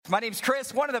My name's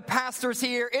Chris, one of the pastors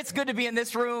here. It's good to be in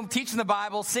this room, teaching the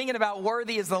Bible, singing about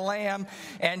worthy is the Lamb.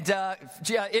 And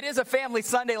it is a family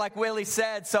Sunday, like Willie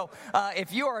said. So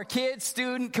if you are a kid,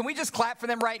 student, can we just clap for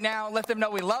them right now and let them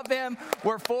know we love them,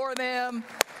 we're for them.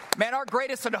 Man, our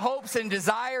greatest hopes and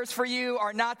desires for you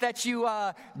are not that you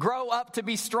grow up to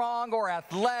be strong or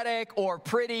athletic or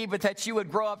pretty, but that you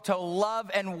would grow up to love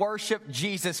and worship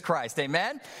Jesus Christ.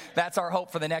 Amen? That's our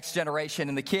hope for the next generation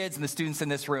and the kids and the students in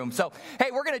this room. So,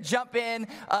 hey, we're going to jump in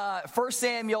 1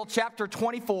 Samuel chapter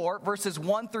 24, verses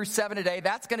 1 through 7 today.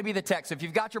 That's going to be the text. So if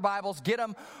you've got your Bibles, get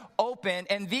them open.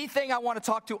 And the thing I want to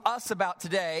talk to us about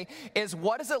today is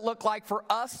what does it look like for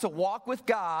us to walk with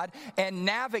God and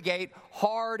navigate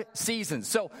hard seasons.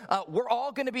 So we're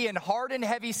all going to be in hard and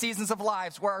heavy seasons of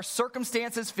lives where our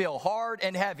circumstances feel hard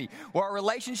and heavy, where our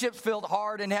relationships feel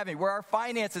hard and heavy, where our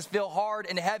finances feel hard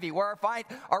and heavy, where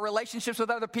our relationships with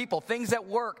other people, things at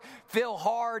work feel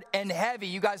hard and heavy.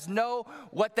 You guys know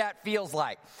what that feels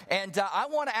like. And I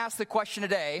want to ask the question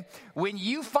today, when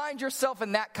you find yourself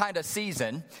in that kind of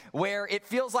season where it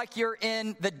feels like you're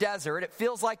in the desert, it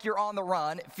feels like you're on the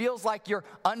run, it feels like you're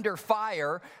under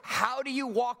fire, how do you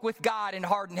walk with God in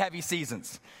hard and heavy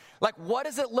seasons? Like, what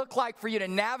does it look like for you to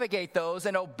navigate those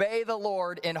and obey the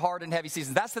Lord in hard and heavy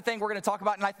seasons? That's the thing we're going to talk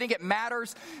about, and I think it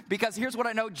matters because here's what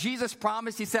I know. Jesus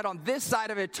promised. He said, on this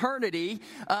side of eternity,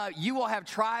 you will have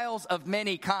trials of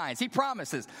many kinds. He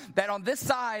promises that on this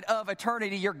side of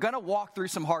eternity, you're going to walk through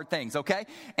some hard things, okay?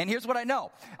 And here's what I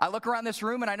know. I look around this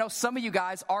room, and I know some of you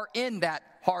guys are in that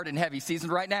hard and heavy season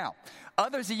right now.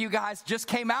 Others of you guys just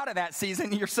came out of that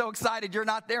season. You're so excited you're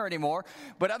not there anymore.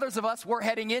 But others of us, we're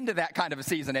heading into that kind of a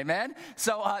season, amen?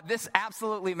 So this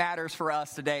absolutely matters for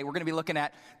us today. We're going to be looking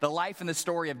at the life and the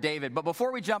story of David. But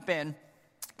before we jump in,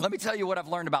 let me tell you what I've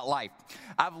learned about life.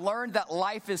 I've learned that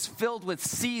life is filled with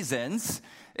seasons.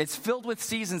 It's filled with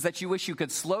seasons that you wish you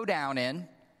could slow down in,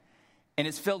 and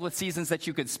it's filled with seasons that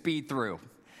you could speed through.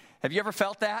 Have you ever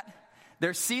felt that?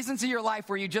 There's seasons of your life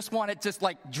where you just want to just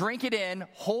like drink it in,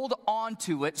 hold on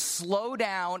to it, slow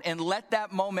down, and let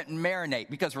that moment marinate.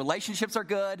 Because relationships are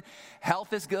good,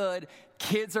 health is good,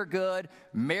 kids are good,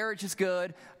 marriage is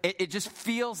good. It just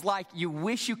feels like you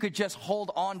wish you could just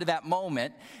hold on to that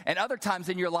moment. And other times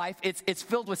in your life, it's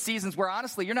filled with seasons where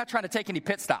honestly, you're not trying to take any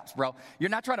pit stops, bro.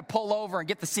 You're not trying to pull over and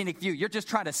get the scenic view. You're just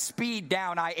trying to speed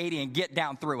down I-80 and get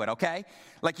down through it, okay?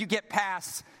 Like you get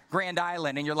past Grand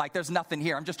Island and you're like, there's nothing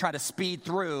here. I'm just trying to speed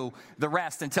through the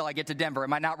rest until I get to Denver.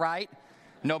 Am I not right?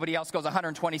 Nobody else goes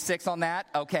 126 on that?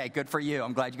 Okay, good for you.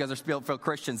 I'm glad you guys are spirit-filled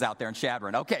Christians out there in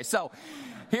Chadron. Okay, so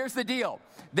here's the deal.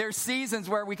 There's seasons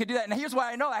where we could do that. And here's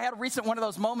why I know. I had a recent one of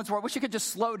those moments where I wish you could just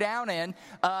slow down in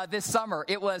this summer.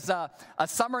 It was a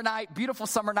summer night, beautiful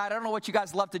summer night. I don't know what you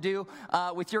guys love to do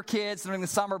with your kids during the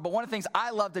summer, but one of the things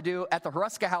I love to do at the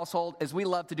Haruska household is we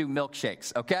love to do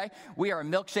milkshakes, okay? We are a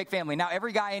milkshake family. Now,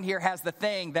 every guy in here has the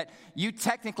thing that you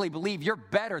technically believe you're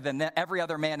better than every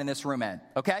other man in this room in,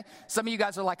 okay? Some of you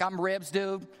guys are like, I'm ribs,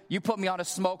 dude. You put me on a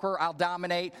smoker, I'll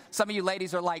dominate. Some of you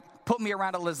ladies are like, put me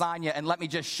around a lasagna and let me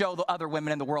just show the other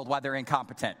women in the world why they're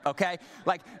incompetent, okay?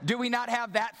 Like, do we not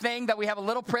have that thing that we have a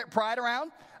little pride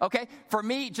around? Okay, for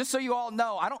me, just so you all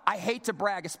know, I hate to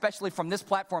brag, especially from this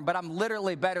platform, but I'm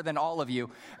literally better than all of you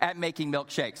at making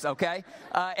milkshakes, okay?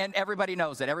 And everybody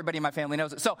knows it. Everybody in my family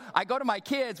knows it. So I go to my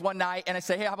kids one night and I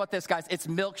say, hey, how about this, guys? It's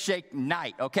milkshake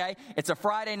night, okay? It's a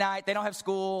Friday night. They don't have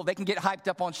school. They can get hyped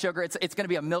up on sugar. It's going to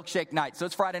be a milkshake night. So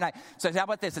it's Friday night. So I say, how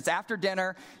about this? It's after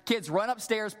dinner. Kids, run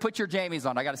upstairs, put your jammies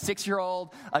on. I got a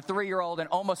 6-year-old, a 3-year-old, and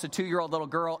almost a 2-year-old little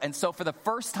girl. And so for the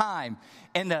first time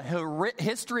in the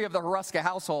history of the Haruska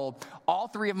household, all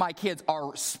 3 of my kids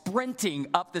are sprinting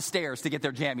up the stairs to get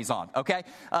their jammies on, okay?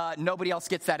 Nobody else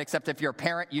gets that except if you're a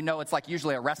parent. You know it's like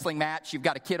usually a wrestling match. You've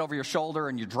got a kid over your shoulder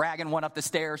and you're dragging one up the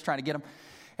stairs trying to get them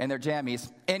in their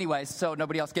jammies. Anyways, so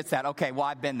nobody else gets that. Okay, well,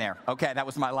 I've been there. Okay, that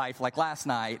was my life like last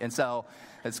night. And so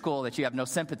it's cool that you have no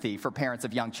sympathy for parents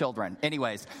of young children.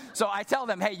 Anyways, so I tell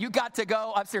them, hey, you got to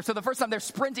go upstairs. So the first time they're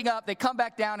sprinting up, they come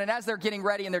back down, and as they're getting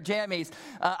ready in their jammies,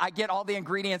 I get all the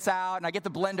ingredients out, and I get the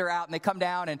blender out, and they come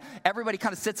down, and everybody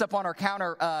kind of sits up on our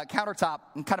countertop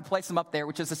and kind of place them up there,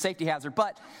 which is a safety hazard.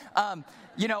 But,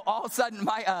 you know, all of a sudden,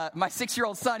 my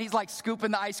 6-year-old son, he's like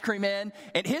scooping the ice cream in,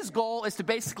 and his goal is to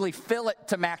basically fill it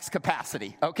to max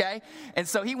capacity, okay? And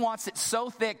so he wants it so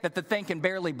thick that the thing can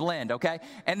barely blend, okay?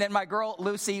 And then my girl,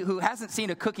 Lucy, who hasn't seen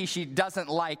a cookie she doesn't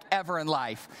like ever in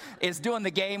life, is doing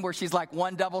the game where she's like,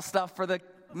 one double stuff for the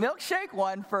milkshake,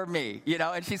 one for me, you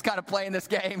know, and she's kind of playing this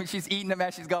game and she's eating them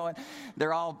as she's going.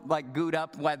 They're all like gooed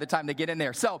up by the time they get in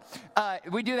there. So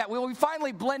we do that. We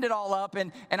finally blend it all up,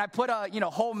 and I put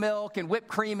whole milk and whipped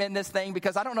cream in this thing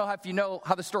because I don't know if you know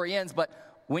how the story ends, but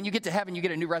when you get to heaven, you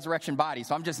get a new resurrection body.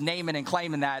 So I'm just naming and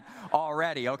claiming that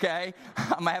already, okay? I'm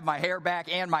going to have my hair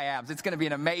back and my abs. It's going to be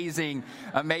an amazing,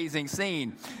 amazing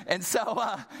scene. And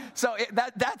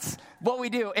that's what we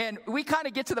do. And we kind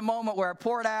of get to the moment where I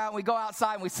pour it out, and we go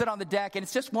outside, and we sit on the deck, and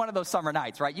it's just one of those summer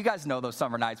nights, right? You guys know those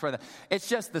summer nights where it's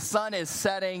just the sun is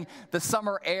setting, the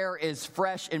summer air is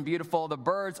fresh and beautiful, the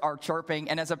birds are chirping.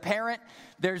 And as a parent,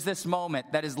 there's this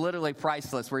moment that is literally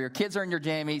priceless where your kids are in your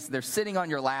jammies, they're sitting on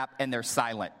your lap, and they're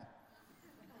silent.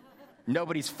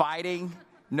 Nobody's fighting,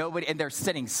 and they're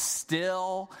sitting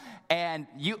still. And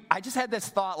I just had this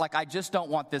thought, like, I just don't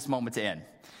want this moment to end.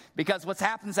 Because what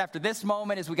happens after this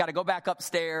moment is we got to go back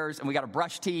upstairs and we got to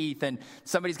brush teeth, and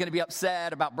somebody's going to be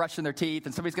upset about brushing their teeth,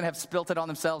 and somebody's going to have spilt it on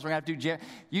themselves. We're going to have to do gym.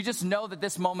 You just know that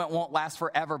this moment won't last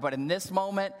forever. But in this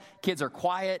moment, kids are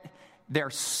quiet. They're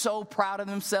so proud of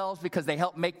themselves because they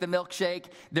helped make the milkshake.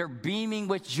 They're beaming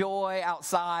with joy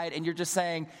outside, and you're just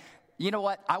saying, you know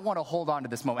what? I want to hold on to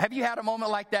this moment. Have you had a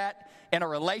moment like that in a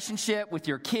relationship with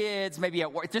your kids, maybe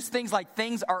at work? Just things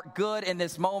are good in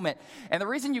this moment. And the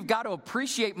reason you've got to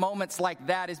appreciate moments like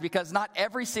that is because not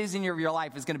every season of your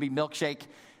life is going to be milkshake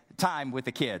time with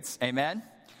the kids. Amen?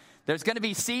 There's going to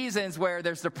be seasons where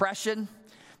there's depression.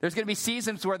 There's going to be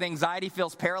seasons where the anxiety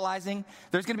feels paralyzing.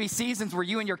 There's going to be seasons where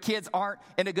you and your kids aren't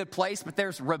in a good place, but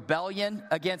there's rebellion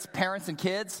against parents and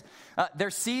kids.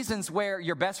 There's seasons where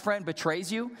your best friend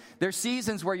betrays you. There's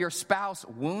seasons where your spouse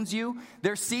wounds you.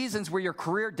 There's seasons where your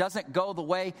career doesn't go the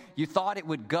way you thought it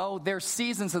would go. There's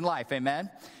seasons in life,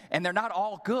 amen? And they're not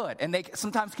all good, and they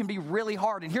sometimes can be really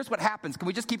hard. And here's what happens. Can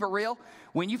we just keep it real?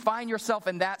 When you find yourself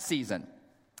in that season,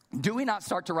 do we not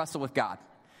start to wrestle with God?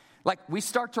 Like, we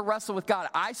start to wrestle with God.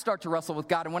 I start to wrestle with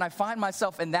God. And when I find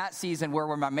myself in that season where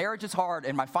my marriage is hard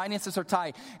and my finances are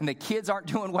tight and the kids aren't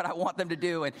doing what I want them to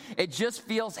do, and it just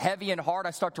feels heavy and hard,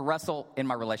 I start to wrestle in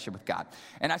my relationship with God.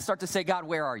 And I start to say, God,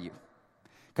 where are you?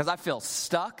 Because I feel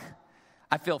stuck.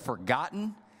 I feel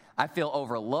forgotten. I feel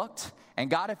overlooked.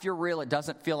 And God, if you're real, it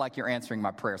doesn't feel like you're answering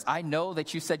my prayers. I know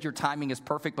that you said your timing is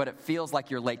perfect, but it feels like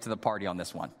you're late to the party on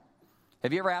this one.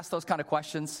 Have you ever asked those kind of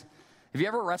questions? Have you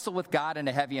ever wrestled with God in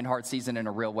a heavy and hard season in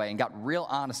a real way and got real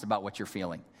honest about what you're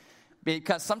feeling?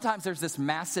 Because sometimes there's this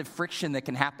massive friction that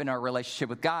can happen in our relationship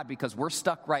with God because we're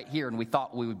stuck right here and we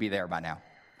thought we would be there by now.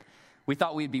 We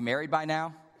thought we'd be married by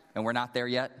now, and we're not there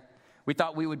yet. We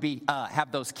thought we would be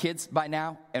have those kids by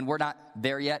now, and we're not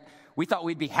there yet. We thought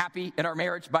we'd be happy in our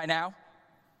marriage by now.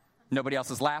 Nobody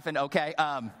else is laughing. Okay.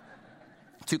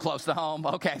 Too close to home.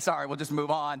 Okay, sorry, we'll just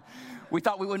move on. We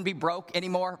thought we wouldn't be broke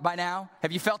anymore by now.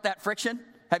 Have you felt that friction?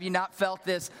 Have you not felt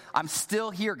this? I'm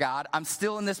still here, God. I'm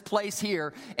still in this place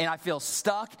here, and I feel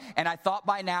stuck, and I thought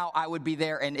by now I would be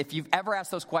there. And if you've ever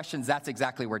asked those questions, that's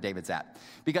exactly where David's at.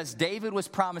 Because David was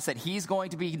promised that he's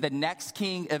going to be the next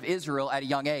king of Israel at a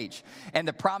young age. And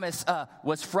the promise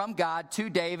was from God to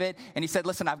David, and he said,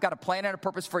 listen, I've got a plan and a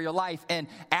purpose for your life. And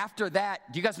after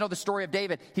that, do you guys know the story of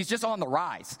David? He's just on the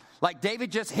rise. Like,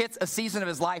 David just hits a season of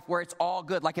his life where it's all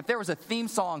good. Like, if there was a theme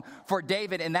song for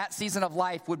David in that season of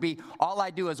life would be, all I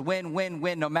do is win, win,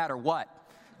 win, no matter what.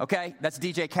 Okay? That's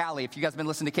DJ Khaled. If you guys have been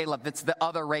listening to Caleb, that's the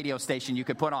other radio station you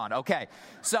could put on. Okay.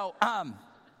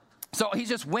 So he's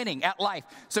just winning at life.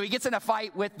 So he gets in a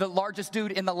fight with the largest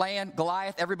dude in the land,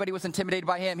 Goliath. Everybody was intimidated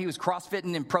by him. He was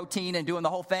crossfitting and protein and doing the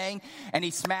whole thing. And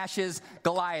he smashes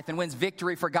Goliath and wins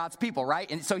victory for God's people, right?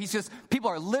 And so people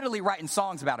are literally writing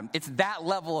songs about him. It's that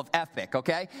level of epic,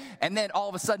 okay? And then all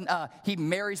of a sudden, he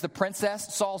marries the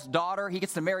princess, Saul's daughter. He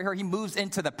gets to marry her. He moves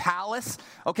into the palace,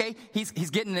 okay? He's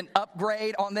getting an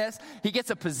upgrade on this. He gets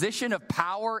a position of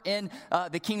power in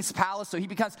the king's palace. So he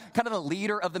becomes kind of the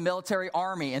leader of the military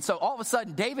army. And so all of a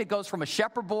sudden, David goes from a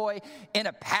shepherd boy in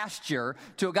a pasture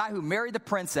to a guy who married the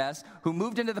princess, who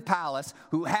moved into the palace,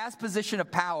 who has position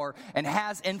of power and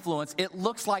has influence. It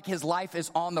looks like his life is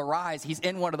on the rise. He's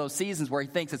in one of those seasons where he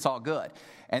thinks it's all good.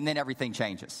 And then everything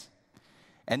changes.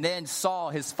 And then Saul,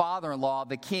 his father-in-law,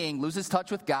 the king, loses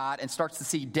touch with God and starts to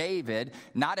see David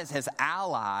not as his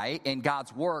ally in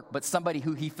God's work, but somebody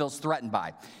who he feels threatened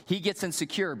by. He gets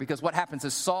insecure because what happens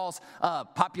is Saul's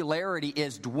popularity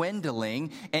is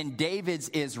dwindling and David's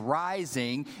is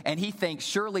rising. And he thinks,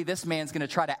 surely this man's going to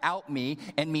try to out me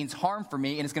and means harm for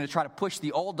me and is going to try to push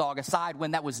the old dog aside,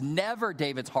 when that was never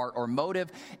David's heart or motive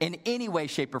in any way,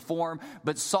 shape, or form.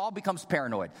 But Saul becomes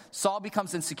paranoid. Saul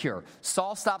becomes insecure.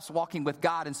 Saul stops walking with God.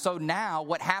 God. And so now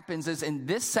what happens is in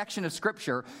this section of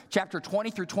Scripture, chapter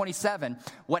 20 through 27,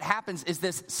 what happens is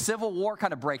this civil war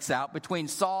kind of breaks out between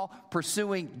Saul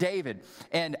pursuing David.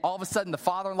 And all of a sudden, the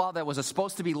father-in-law that was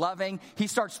supposed to be loving, he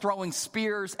starts throwing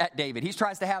spears at David. He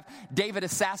tries to have David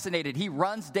assassinated. He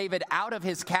runs David out of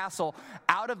his castle,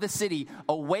 out of the city,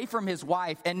 away from his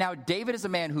wife. And now David is a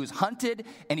man who's hunted,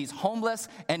 and he's homeless,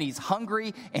 and he's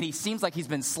hungry, and he seems like he's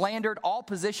been slandered. All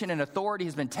position and authority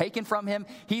has been taken from him.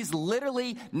 He's literally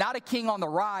not a king on the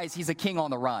rise, he's a king on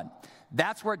the run.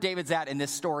 That's where David's at in this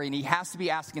story, and he has to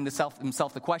be asking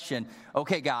himself the question,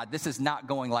 okay, God, this is not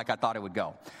going like I thought it would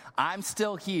go. I'm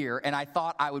still here, and I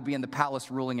thought I would be in the palace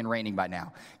ruling and reigning by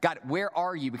now. God, where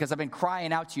are you? Because I've been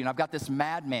crying out to you, and I've got this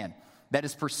madman that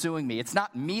is pursuing me. It's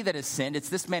not me that has sinned. It's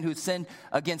this man who's sinned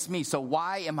against me. So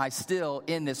why am I still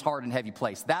in this hard and heavy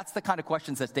place? That's the kind of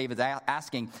questions that David's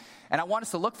asking. And I want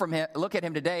us to look at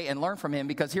him today and learn from him,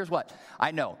 because here's what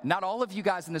I know. Not all of you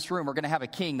guys in this room are going to have a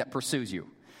king that pursues you.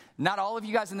 Not all of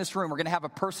you guys in this room are going to have a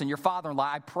person, your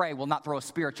father-in-law, I pray, will not throw a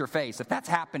spear at your face. If that's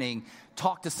happening,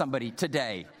 talk to somebody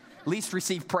today. At least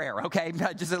receive prayer, okay?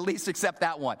 Just at least accept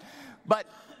that one. But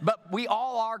we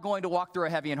all are going to walk through a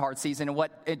heavy and hard season. And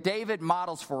what David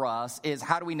models for us is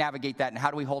how do we navigate that, and how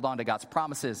do we hold on to God's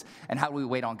promises, and how do we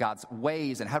wait on God's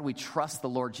ways, and how do we trust the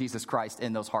Lord Jesus Christ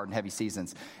in those hard and heavy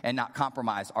seasons and not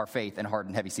compromise our faith in hard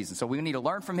and heavy seasons. So we need to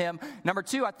learn from him. Number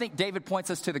two, I think David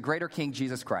points us to the greater King,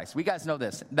 Jesus Christ. We guys know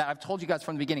this, that I've told you guys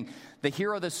from the beginning. The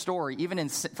hero of this story, even in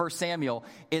 1 Samuel,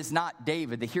 is not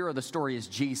David. The hero of the story is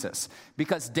Jesus.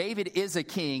 Because David is a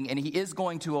king, and he is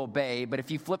going to obey. But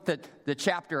if you flip the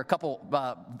chapter a couple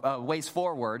ways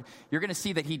forward, you're going to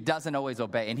see that he doesn't always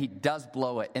obey, and he does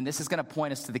blow it. And this is going to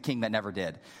point us to the king that never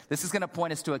did. This is going to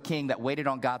point us to a king that waited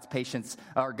on God's patience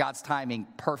or God's timing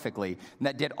perfectly, and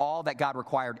that did all that God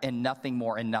required and nothing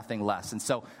more and nothing less. And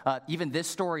so even this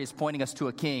story is pointing us to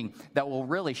a king that will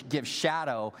really give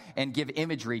shadow and give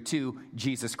imagery to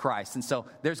Jesus Christ. And so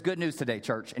there's good news today,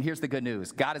 church. And here's the good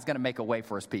news. God is going to make a way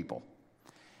for his people.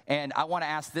 And I want to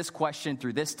ask this question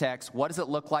through this text. What does it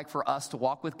look like for us to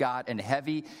walk with God in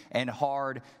heavy and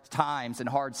hard times and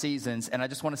hard seasons? And I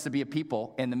just want us to be a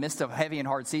people in the midst of heavy and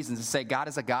hard seasons to say God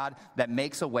is a God that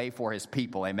makes a way for his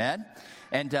people. Amen?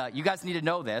 And you guys need to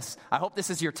know this. I hope this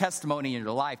is your testimony in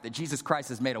your life, that Jesus Christ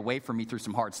has made a way for me through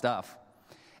some hard stuff.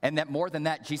 And that more than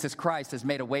that, Jesus Christ has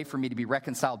made a way for me to be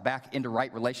reconciled back into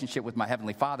right relationship with my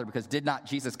Heavenly Father. Because did not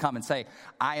Jesus come and say,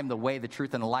 I am the way, the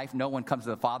truth, and the life? No one comes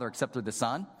to the Father except through the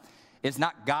Son. Is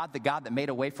not God the God that made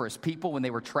a way for his people when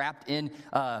they were trapped in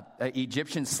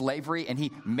Egyptian slavery, and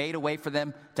he made a way for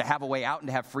them to have a way out and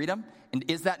to have freedom? And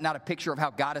is that not a picture of how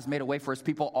God has made a way for his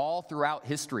people all throughout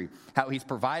history? How he's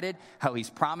provided, how he's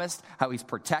promised, how he's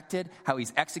protected, how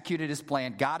he's executed his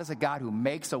plan. God is a God who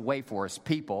makes a way for his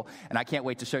people, and I can't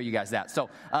wait to show you guys that.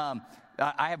 So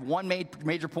I have one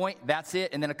major point, that's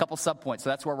it, and then a couple subpoints.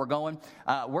 So that's where we're going.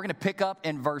 We're going to pick up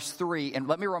in verse 3, and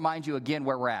let me remind you again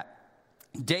where we're at.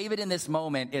 David in this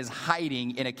moment is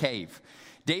hiding in a cave.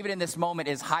 David in this moment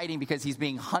is hiding because he's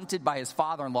being hunted by his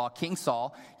father-in-law, King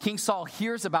Saul. King Saul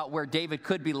hears about where David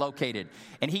could be located,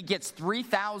 and he gets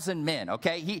 3,000 men,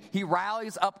 okay? He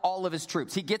rallies up all of his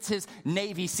troops. He gets his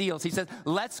Navy SEALs. He says,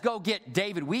 let's go get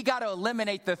David. We got to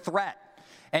eliminate the threat.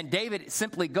 And David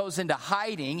simply goes into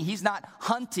hiding. He's not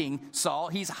hunting Saul.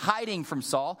 He's hiding from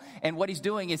Saul. And what he's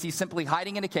doing is he's simply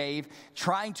hiding in a cave,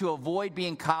 trying to avoid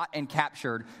being caught and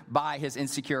captured by his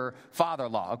insecure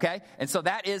father-in-law, okay? And so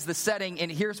that is the setting. And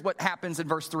here's what happens in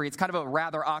verse 3. It's kind of a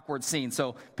rather awkward scene,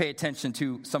 so pay attention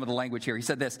to some of the language here. He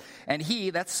said this, and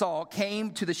he, that's Saul,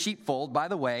 came to the sheepfold, by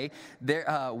the way,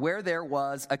 where there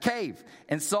was a cave.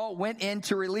 And Saul went in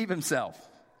to relieve himself.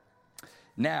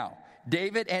 Now,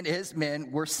 David and his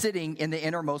men were sitting in the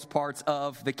innermost parts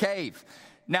of the cave.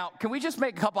 Now, can we just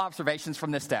make a couple observations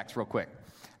from this text real quick?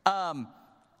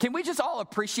 Can we just all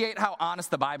appreciate how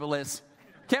honest the Bible is?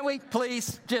 Can we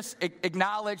please just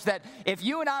acknowledge that if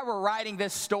you and I were writing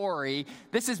this story,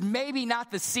 this is maybe not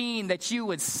the scene that you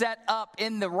would set up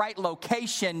in the right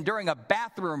location during a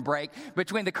bathroom break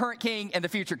between the current king and the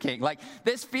future king. Like,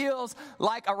 this feels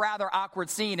like a rather awkward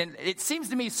scene. And it seems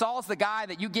to me Saul's the guy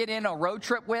that you get in a road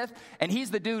trip with, and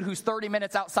he's the dude who's 30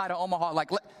 minutes outside of Omaha, like,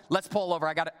 let's pull over.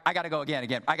 I gotta go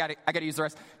again. I gotta use the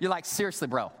rest. You're like, seriously,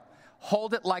 bro.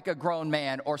 Hold it like a grown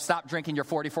man, or stop drinking your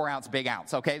 44-ounce big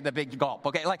ounce, okay? The big gulp,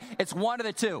 okay? Like, it's one of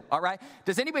the two, all right?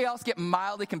 Does anybody else get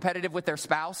mildly competitive with their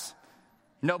spouse?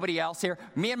 Nobody else here?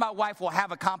 Me and my wife will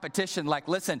have a competition like,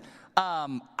 listen,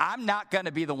 I'm not going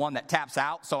to be the one that taps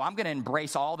out, so I'm going to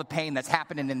embrace all the pain that's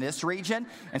happening in this region.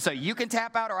 And so you can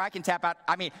tap out or I can tap out.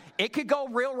 I mean, it could go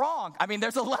real wrong. I mean,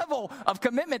 there's a level of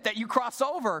commitment that you cross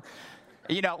over.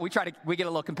 You know, we get a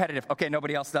little competitive. Okay,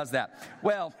 nobody else does that.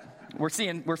 Well, we're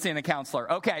seeing the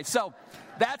counselor. Okay, so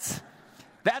that's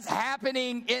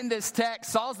happening in this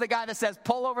text. Saul's the guy that says,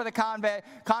 pull over the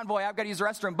convoy. I've got to use the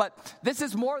restroom. But this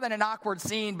is more than an awkward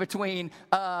scene between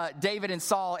David and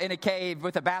Saul in a cave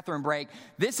with a bathroom break.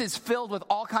 This is filled with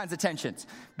all kinds of tensions.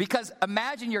 Because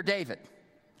imagine you're David.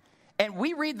 And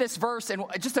we read this verse in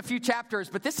just a few chapters,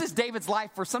 but this is David's life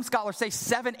for some scholars say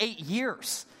 7-8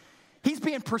 years. He's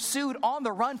being pursued on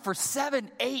the run for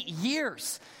 7-8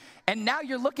 years. And now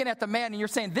you're looking at the man and you're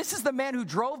saying, this is the man who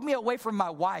drove me away from my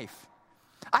wife.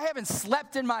 I haven't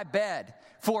slept in my bed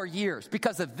for years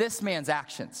because of this man's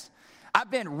actions. I've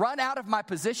been run out of my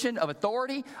position of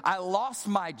authority. I lost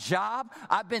my job.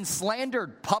 I've been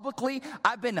slandered publicly.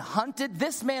 I've been hunted.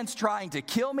 This man's trying to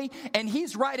kill me, and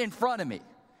he's right in front of me.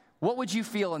 What would you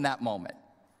feel in that moment?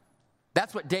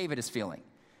 That's what David is feeling.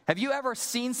 Have you ever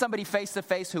seen somebody face to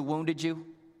face who wounded you?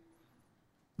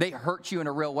 They hurt you in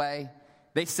a real way.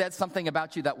 They said something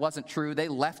about you that wasn't true. They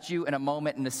left you in a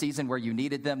moment in a season where you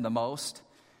needed them the most.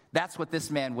 That's what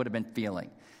this man would have been feeling.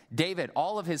 David,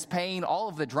 all of his pain, all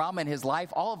of the drama in his life,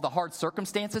 all of the hard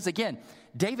circumstances, again,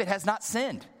 David has not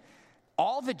sinned.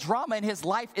 All the drama in his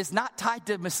life is not tied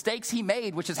to mistakes he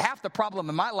made, which is half the problem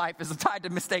in my life is tied to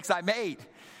mistakes I made.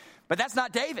 But that's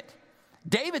not David.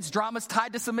 David's drama is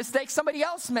tied to some mistakes somebody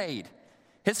else made.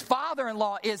 His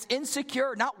father-in-law is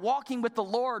insecure, not walking with the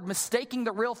Lord, mistaking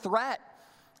the real threat.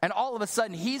 And all of a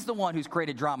sudden, he's the one who's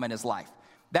created drama in his life.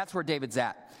 That's where David's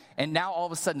at. And now all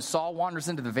of a sudden, Saul wanders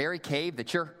into the very cave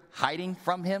that you're hiding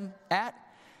from him at.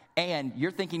 And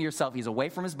you're thinking to yourself, he's away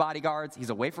from his bodyguards. He's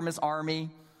away from his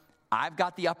army. I've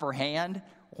got the upper hand.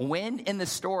 When in the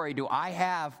story do I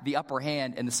have the upper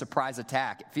hand in the surprise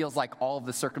attack? It feels like all of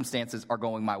the circumstances are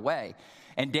going my way.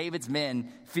 And David's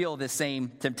men feel this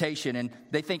same temptation, and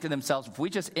they think to themselves, if we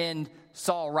just end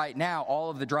Saul right now, all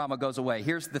of the drama goes away.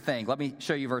 Here's the thing. Let me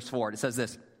show you verse 4. It says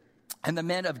this. And the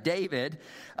men of David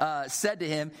said to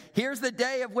him, here's the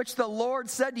day of which the Lord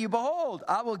said to you, behold,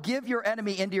 I will give your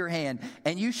enemy into your hand,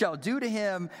 and you shall do to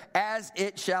him as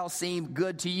it shall seem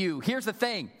good to you. Here's the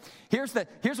thing. Here's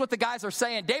what the guys are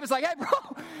saying. David's like, hey,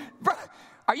 bro,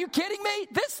 are you kidding me?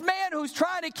 This man who's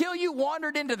trying to kill you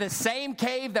wandered into the same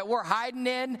cave that we're hiding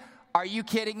in. Are you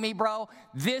kidding me, bro?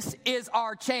 This is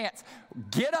our chance.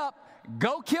 Get up.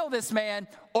 Go kill this man,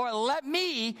 or let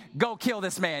me go kill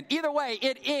this man. Either way,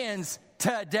 it ends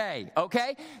today,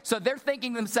 okay? So they're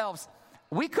thinking to themselves,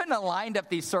 we couldn't have lined up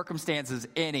these circumstances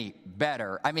any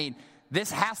better. I mean,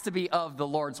 this has to be of the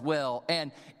Lord's will.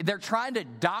 And they're trying to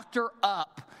doctor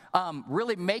up,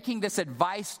 really making this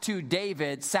advice to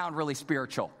David sound really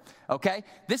spiritual, okay?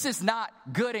 This is not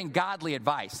good and godly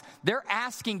advice. They're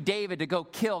asking David to go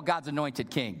kill God's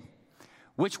anointed king,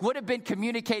 which would have been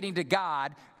communicating to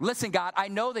God, listen, God, I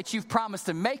know that you've promised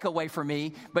to make a way for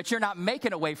me, but you're not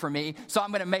making a way for me, so I'm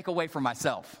going to make a way for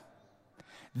myself.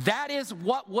 That is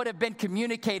what would have been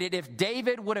communicated if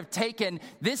David would have taken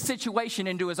this situation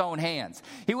into his own hands.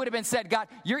 He would have been said, God,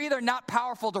 you're either not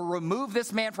powerful to remove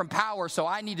this man from power, so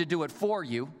I need to do it for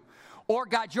you, or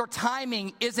God, your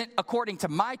timing isn't according to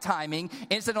my timing,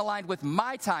 isn't aligned with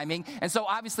my timing, and so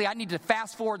obviously I need to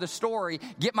fast forward the story,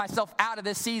 get myself out of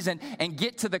this season, and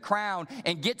get to the crown,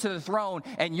 and get to the throne,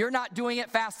 and you're not doing it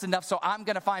fast enough, so I'm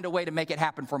going to find a way to make it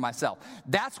happen for myself.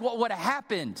 That's what would have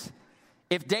happened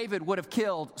if David would have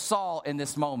killed Saul in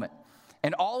this moment.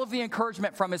 And all of the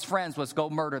encouragement from his friends was, go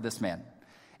murder this man.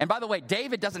 And by the way,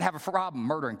 David doesn't have a problem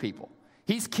murdering people.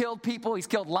 He's killed people, he's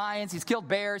killed lions, he's killed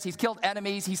bears, he's killed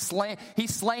enemies, he's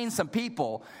slain some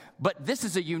people. But this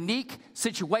is a unique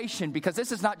situation because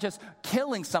this is not just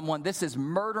killing someone, this is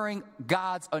murdering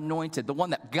God's anointed, the one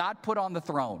that God put on the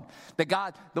throne.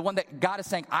 The one that God is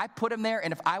saying, I put him there,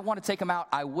 and if I want to take him out,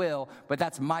 I will, but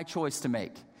that's my choice to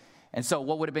make. And so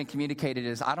what would have been communicated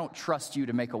is, I don't trust you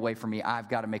to make a way for me, I've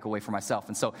got to make a way for myself.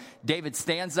 And so David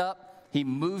stands up. He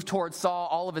moved towards Saul.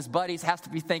 All of his buddies has to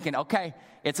be thinking, okay,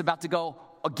 it's about to go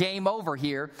a game over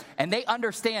here. And they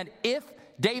understand if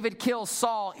David kills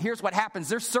Saul, here's what happens.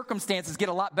 Their circumstances get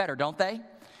a lot better, don't they?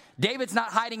 David's not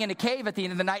hiding in a cave at the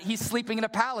end of the night. He's sleeping in a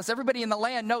palace. Everybody in the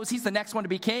land knows he's the next one to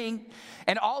be king.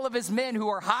 And all of his men who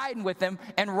are hiding with him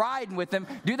and riding with him,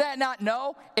 do that not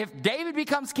know? If David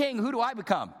becomes king, who do I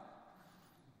become?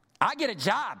 I get a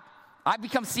job. I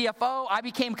become CFO, I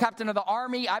became captain of the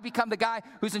army, I become the guy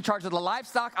who's in charge of the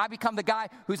livestock, I become the guy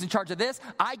who's in charge of this.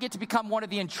 I get to become one of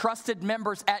the entrusted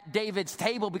members at David's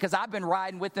table because I've been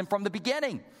riding with him from the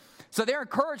beginning. So their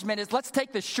encouragement is, let's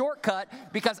take the shortcut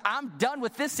because I'm done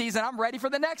with this season, I'm ready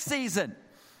for the next season.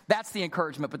 That's the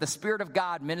encouragement. But the Spirit of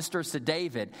God ministers to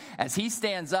David. As he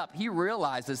stands up, he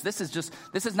realizes this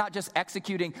is not just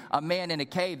executing a man in a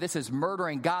cave. This is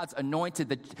murdering God's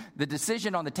anointed. The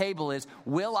decision on the table is,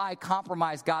 will I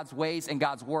compromise God's ways and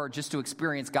God's word just to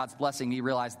experience God's blessing? He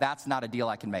realized that's not a deal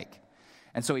I can make.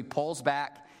 And so he pulls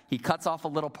back. He cuts off a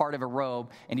little part of a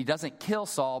robe, and he doesn't kill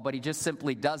Saul, but he just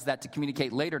simply does that to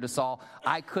communicate later to Saul,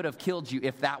 I could have killed you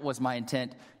if that was my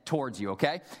intent towards you,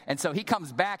 okay? And so he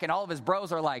comes back, and all of his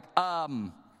bros are like,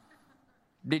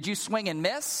 did you swing and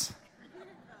miss?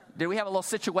 Did we have a little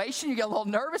situation? You get a little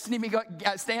nervous and you need me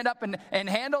to stand up and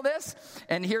handle this?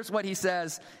 And here's what he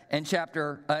says in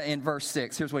verse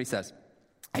 6. Here's what he says.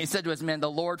 He said to his men,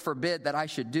 the Lord forbid that I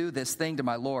should do this thing to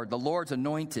my Lord, the Lord's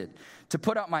anointed, to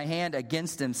put out my hand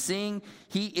against him, seeing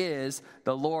he is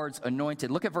the Lord's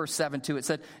anointed. Look at verse 7 too. It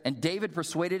said, and David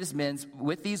persuaded his men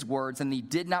with these words, and he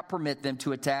did not permit them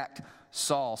to attack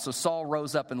Saul. So Saul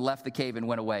rose up and left the cave and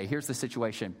went away. Here's the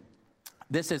situation.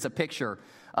 This is a picture,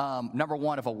 number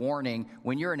one, of a warning.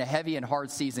 When you're in a heavy and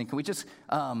hard season, can we just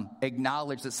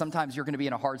acknowledge that sometimes you're going to be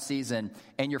in a hard season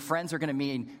and your friends are going to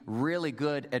mean really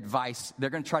good advice.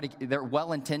 They're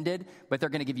well-intended, but they're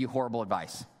going to give you horrible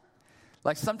advice.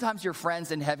 Like sometimes your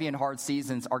friends in heavy and hard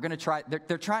seasons are going to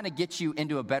they're trying to get you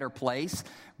into a better place,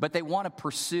 but they want to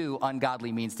pursue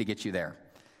ungodly means to get you there.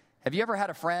 Have you ever had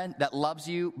a friend that loves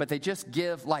you, but they just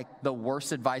give like the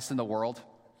worst advice in the world?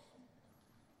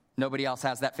 Nobody else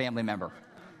has that family member.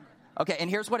 Okay, and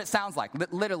here's what it sounds like.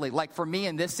 Literally, like for me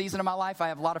in this season of my life, I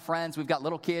have a lot of friends. We've got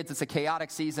little kids. It's a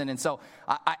chaotic season. And so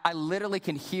I literally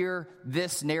can hear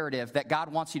this narrative that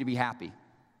God wants you to be happy.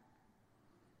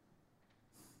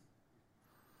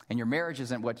 And your marriage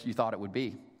isn't what you thought it would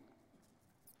be.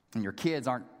 And your kids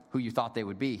aren't who you thought they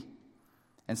would be.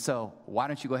 And so why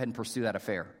don't you go ahead and pursue that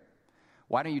affair?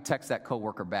 Why don't you text that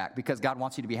coworker back? Because God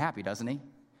wants you to be happy, doesn't he?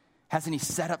 Hasn't he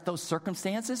set up those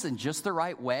circumstances in just the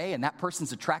right way, and that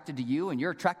person's attracted to you, and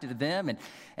you're attracted to them,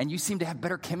 and you seem to have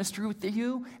better chemistry with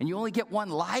you, and you only get one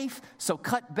life, so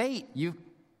cut bait. You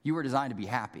were designed to be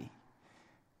happy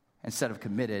instead of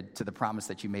committed to the promise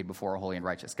that you made before a holy and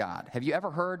righteous God. Have you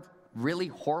ever heard really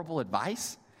horrible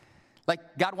advice?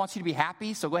 Like, God wants you to be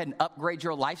happy, so go ahead and upgrade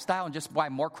your lifestyle and just buy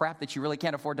more crap that you really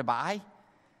can't afford to buy?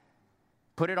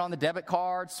 Put it on the debit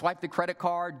card, swipe the credit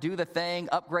card, do the thing,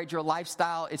 upgrade your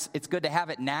lifestyle. It's good to have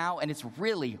it now, and it's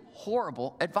really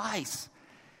horrible advice.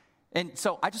 And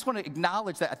so I just want to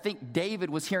acknowledge that I think David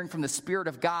was hearing from the Spirit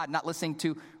of God, not listening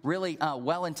to really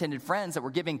well-intended friends that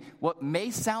were giving what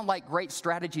may sound like great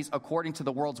strategies according to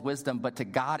the world's wisdom, but to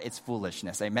God it's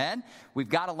foolishness. Amen? We've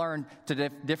got to learn to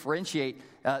differentiate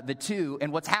the two.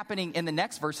 And what's happening in the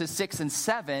next verses 6 and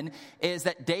 7 is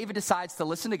that David decides to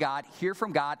listen to God, hear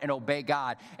from God, and obey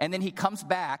God. And then he comes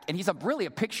back, and he's really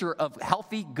a picture of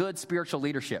healthy, good spiritual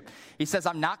leadership. He says,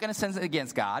 I'm not going to sin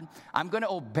against God. I'm going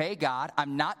to obey God.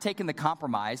 I'm not taking the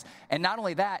compromise. And not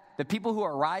only that, the people who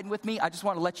are riding with me, I just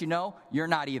want to let you know, you're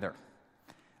not either.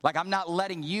 Like, I'm not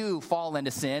letting you fall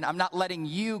into sin. I'm not letting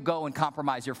you go and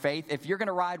compromise your faith. If you're going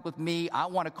to ride with me, I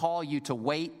want to call you to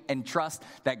wait and trust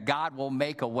that God will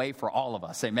make a way for all of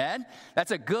us. Amen?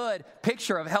 That's a good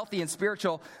picture of healthy and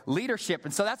spiritual leadership.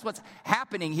 And so that's what's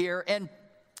happening here. And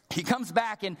he comes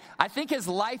back, and I think his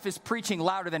life is preaching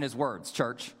louder than his words,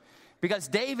 church. Because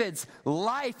David's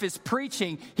life is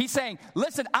preaching. He's saying,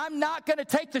 listen, I'm not going to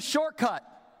take the shortcut.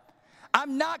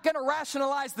 I'm not going to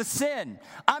rationalize the sin.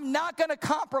 I'm not going to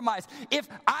compromise. If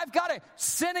I've got to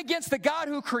sin against the God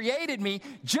who created me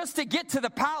just to get to the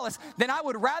palace, then I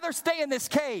would rather stay in this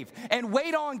cave and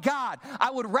wait on God. I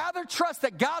would rather trust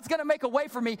that God's going to make a way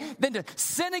for me than to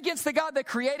sin against the God that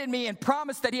created me and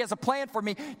promise that he has a plan for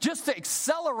me just to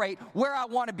accelerate where I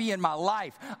want to be in my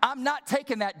life. I'm not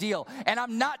taking that deal, and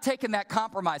I'm not taking that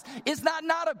compromise. Is that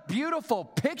not a beautiful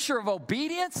picture of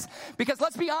obedience? Because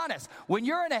let's be honest, when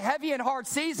you're in a heavy and hard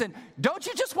season, don't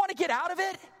you just want to get out of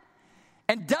it?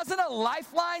 And doesn't a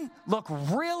lifeline look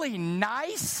really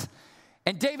nice?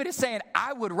 And David is saying,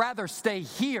 I would rather stay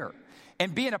here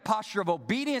and be in a posture of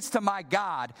obedience to my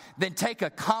God than take a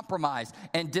compromise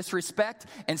and disrespect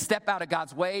and step out of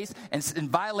God's ways and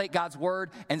violate God's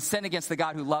word and sin against the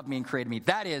God who loved me and created me.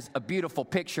 That is a beautiful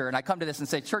picture. And I come to this and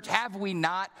say, church, have we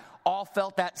not all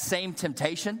felt that same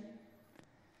temptation?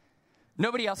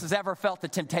 Nobody else has ever felt the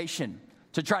temptation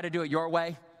to try to do it your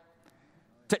way,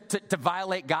 to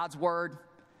violate God's word,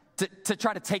 to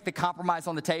try to take the compromise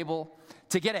on the table,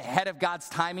 to get ahead of God's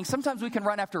timing. Sometimes we can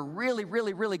run after really,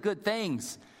 really, really good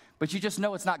things, but you just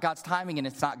know it's not God's timing and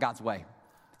it's not God's way.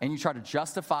 And you try to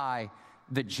justify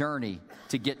the journey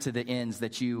to get to the ends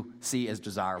that you see as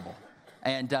desirable.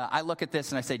 And I look at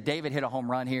this and I say, David hit a home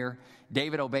run here.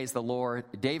 David obeys the Lord.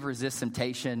 David resists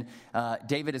temptation.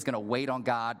 David is going to wait on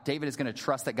God. David is going to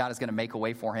trust that God is going to make a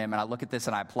way for him. And I look at this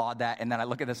and I applaud that. And then I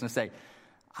look at this and say,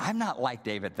 I'm not like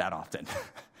David that often.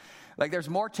 Like there's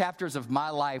more chapters of my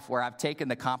life where I've taken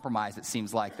the compromise, it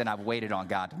seems like, than I've waited on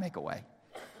God to make a way.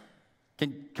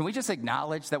 Can we just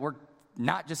acknowledge that we're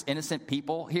not just innocent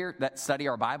people here that study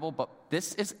our Bible, but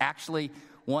this is actually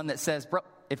one that says, bro,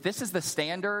 if this is the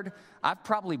standard, I've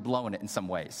probably blown it in some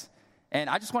ways. And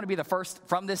I just want to be the first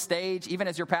from this stage, even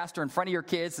as your pastor in front of your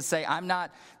kids, to say I'm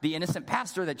not the innocent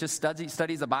pastor that just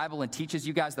studies the Bible and teaches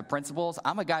you guys the principles.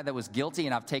 I'm a guy that was guilty,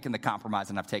 and I've taken the compromise,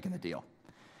 and I've taken the deal.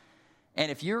 And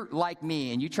if you're like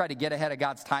me and you try to get ahead of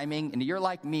God's timing, and you're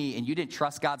like me and you didn't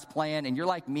trust God's plan, and you're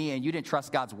like me and you didn't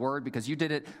trust God's word because you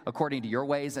did it according to your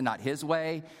ways and not his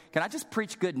way, can I just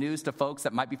preach good news to folks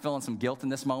that might be feeling some guilt in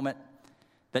this moment?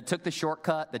 That took the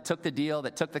shortcut, that took the deal,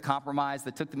 that took the compromise,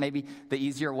 that took maybe the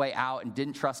easier way out and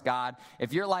didn't trust God.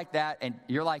 If you're like that and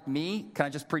you're like me, can I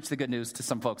just preach the good news to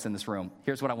some folks in this room?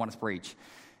 Here's what I want to preach.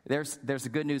 There's the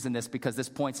good news in this because this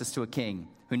points us to a king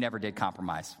who never did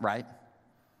compromise, right?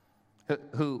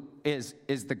 Who is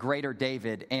the greater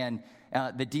David. And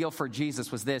the deal for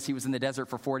Jesus was this. He was in the desert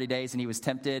for 40 days and he was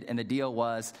tempted. And the deal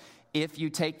was, if you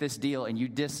take this deal and you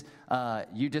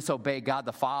disobey God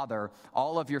the Father,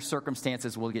 all of your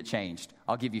circumstances will get changed.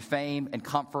 I'll give you fame and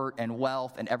comfort and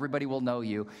wealth, and everybody will know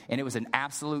you. And it was an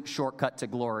absolute shortcut to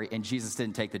glory, and Jesus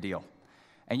didn't take the deal.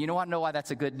 And you know why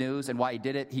that's a good news and why he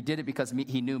did it? He did it because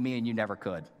he knew me and you never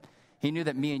could. He knew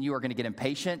that me and you are going to get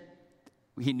impatient.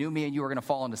 He knew me and you are going to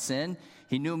fall into sin.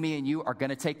 He knew me and you are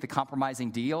going to take the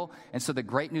compromising deal. And so the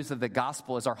great news of the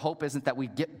gospel is our hope isn't that we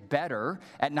get better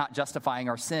at not justifying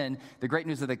our sin. The great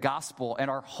news of the gospel and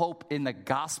our hope in the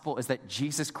gospel is that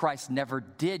Jesus Christ never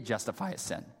did justify his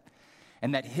sin.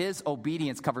 And that his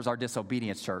obedience covers our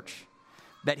disobedience, church.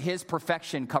 That his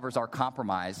perfection covers our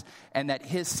compromise, and that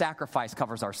his sacrifice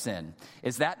covers our sin.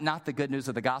 Is that not the good news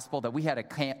of the gospel? That we had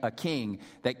a king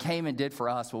that came and did for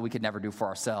us what we could never do for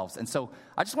ourselves. And so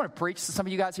I just want to preach to some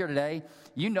of you guys here today.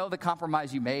 You know the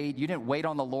compromise you made. You didn't wait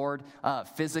on the Lord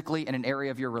physically in an area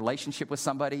of your relationship with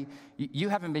somebody. You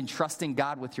haven't been trusting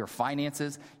God with your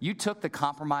finances. You took the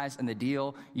compromise and the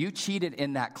deal. You cheated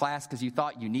in that class because you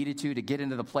thought you needed to get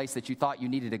into the place that you thought you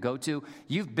needed to go to.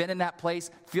 You've been in that place.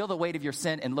 Feel the weight of your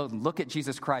sin and look at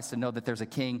Jesus Christ and know that there's a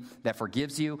king that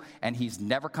forgives you, and he's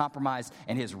never compromised,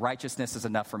 and his righteousness is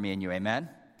enough for me and you. Amen?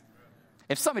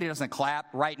 If somebody doesn't clap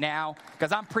right now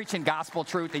because I'm preaching gospel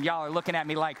truth and y'all are looking at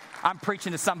me like I'm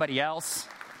preaching to somebody else.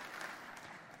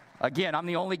 Again, I'm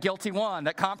the only guilty one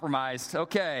that compromised.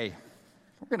 Okay,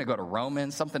 we're going to go to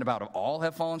Romans, something about all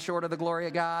have fallen short of the glory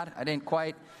of God. I didn't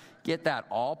quite get that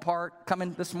all part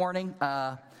coming this morning.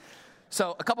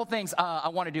 So a couple things I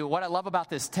want to do. What I love about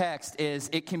this text is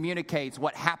it communicates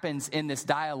what happens in this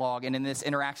dialogue and in this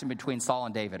interaction between Saul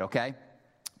and David, okay?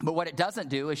 But what it doesn't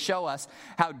do is show us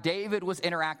how David was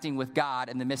interacting with God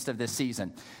in the midst of this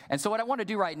season. And so what I want to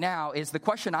do right now is the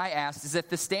question I asked is if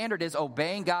the standard is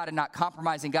obeying God and not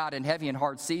compromising God in heavy and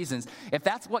hard seasons, if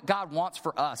that's what God wants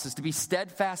for us is to be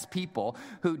steadfast people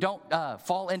who don't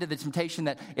fall into the temptation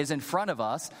that is in front of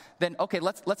us, then okay,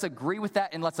 let's agree with that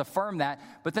and let's affirm that.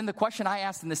 But then the question I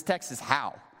asked in this text is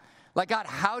how? Like, God,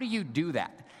 how do you do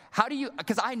that? How do you,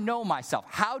 because I know myself,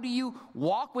 how do you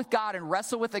walk with God and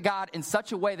wrestle with the God in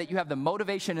such a way that you have the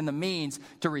motivation and the means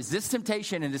to resist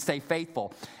temptation and to stay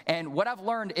faithful? And what I've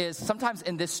learned is sometimes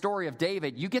in this story of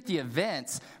David, you get the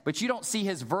events, but you don't see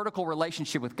his vertical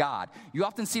relationship with God. You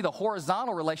often see the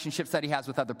horizontal relationships that he has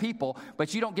with other people,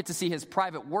 but you don't get to see his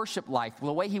private worship life,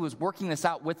 the way he was working this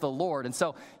out with the Lord. And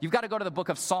so you've got to go to the book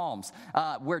of Psalms,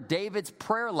 where David's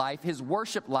prayer life, his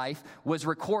worship life was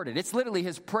recorded. It's literally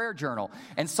his prayer journal.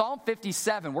 And Psalm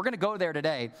 57, we're going to go there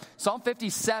today. Psalm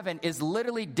 57 is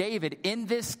literally David in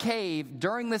this cave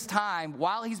during this time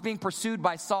while he's being pursued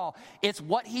by Saul. It's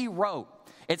what he wrote.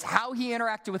 It's how he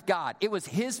interacted with God. It was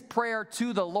his prayer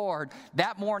to the Lord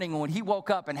that morning when he woke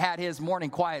up and had his morning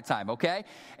quiet time, okay?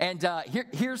 And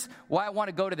here's why I want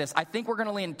to go to this. I think we're going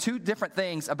to lean two different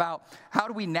things about how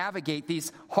do we navigate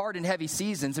these hard and heavy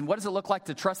seasons, and what does it look like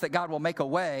to trust that God will make a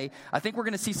way. I think we're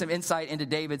going to see some insight into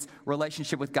David's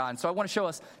relationship with God. And so I want to show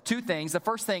us two things. The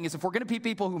first thing is if we're going to be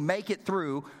people who make it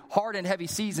through hard and heavy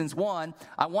seasons, one,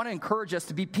 I want to encourage us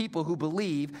to be people who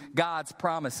believe God's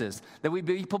promises, that we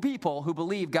be people who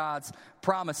believe God's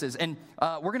promises. And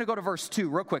we're going to go to verse 2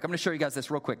 real quick. I'm going to show you guys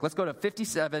this real quick. Let's go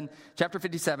to chapter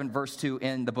 57, verse 2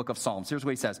 in the book of Psalms. Here's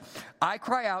what he says. I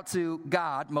cry out to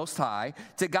God Most High,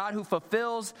 to God who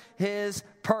fulfills his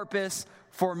purpose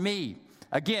for me.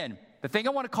 Again, the thing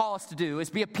I want to call us to do is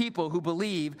be a people who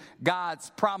believe God's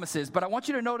promises. But I want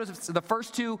you to notice the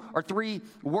first 2 or 3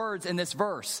 words in this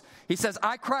verse. He says,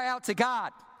 I cry out to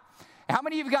God. How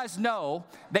many of you guys know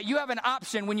that you have an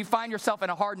option when you find yourself in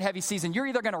a hard and heavy season? You're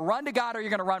either going to run to God or you're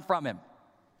going to run from him.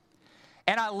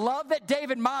 And I love that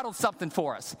David modeled something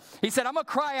for us. He said, I'm going to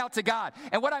cry out to God.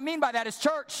 And what I mean by that is,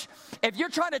 church, if you're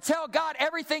trying to tell God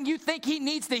everything you think he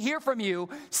needs to hear from you,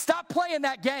 stop playing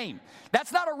that game.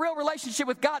 That's not a real relationship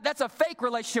with God. That's a fake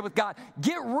relationship with God.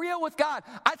 Get real with God.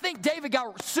 I think David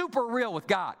got super real with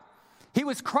God. He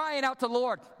was crying out to the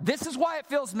Lord. This is why it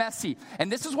feels messy.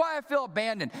 And this is why I feel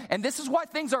abandoned. And this is why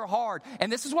things are hard. And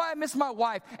this is why I miss my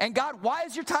wife. And God, why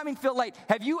does your timing feel late?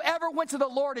 Have you ever went to the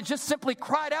Lord and just simply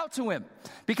cried out to him?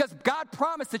 Because God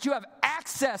promised that you have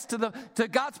access to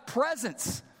God's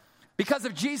presence because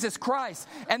of Jesus Christ.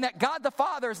 And that God the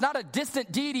Father is not a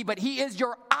distant deity, but he is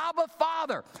your Abba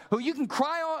Father, who you can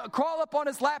crawl up on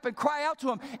his lap and cry out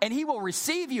to him, and he will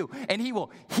receive you, and he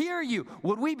will hear you.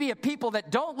 Would we be a people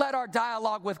that don't let our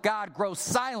dialogue with God grow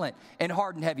silent in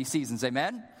hard and heavy seasons?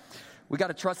 Amen? We got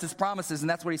to trust his promises, and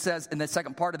that's what he says in the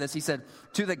second part of this. He said,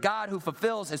 to the God who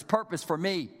fulfills his purpose for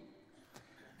me.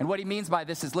 And what he means by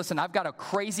this is, listen, I've got a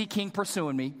crazy king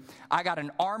pursuing me. I got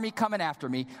an army coming after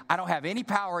me. I don't have any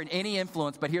power and any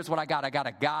influence, but here's what I got. I got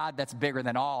a God that's bigger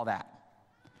than all that.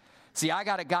 See, I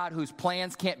got a God whose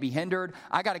plans can't be hindered.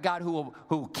 I got a God who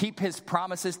will keep his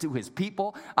promises to his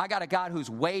people. I got a God whose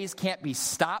ways can't be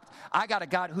stopped. I got a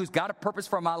God who's got a purpose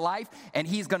for my life, and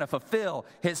he's going to fulfill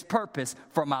his purpose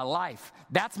for my life.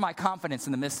 That's my confidence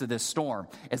in the midst of this storm,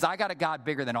 is I got a God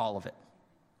bigger than all of it.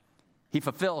 He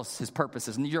fulfills his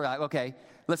purposes. And you're like, okay,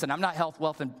 listen, I'm not health,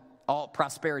 wealth, and all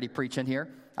prosperity preaching here.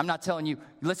 I'm not telling you,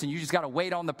 listen, you just got to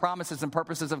wait on the promises and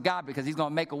purposes of God, because he's going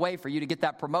to make a way for you to get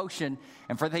that promotion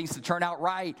and for things to turn out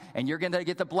right, and you're going to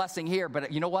get the blessing here.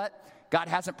 But you know what? God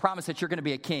hasn't promised that you're going to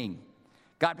be a king.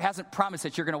 God hasn't promised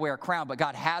that you're going to wear a crown, but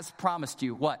God has promised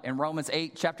you what? In Romans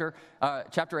 8, chapter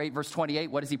 8, verse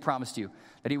 28, what has he promised you?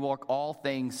 That he will work all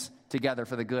things together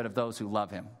for the good of those who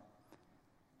love him.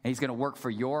 And he's going to work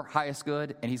for your highest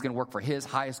good, and he's going to work for his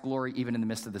highest glory, even in the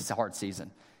midst of this hard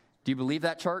season. Do you believe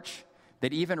that, church?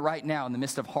 That even right now, in the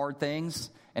midst of hard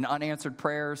things and unanswered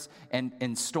prayers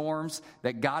and storms,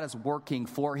 that God is working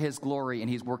for his glory, and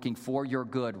he's working for your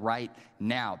good right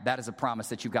now. That is a promise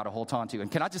that you've got to hold on to.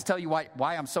 And can I just tell you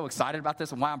why I'm so excited about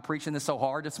this and why I'm preaching this so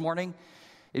hard this morning?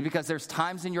 It's because there's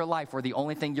times in your life where the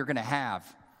only thing you're going to have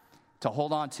to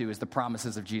hold on to is the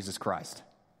promises of Jesus Christ.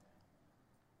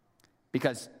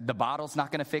 Because the bottle's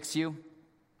not going to fix you.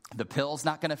 The pill's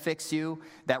not going to fix you.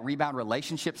 That rebound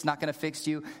relationship's not going to fix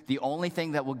you. The only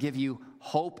thing that will give you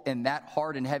hope in that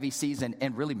hard and heavy season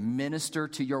and really minister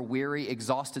to your weary,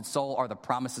 exhausted soul are the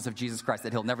promises of Jesus Christ,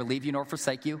 that he'll never leave you nor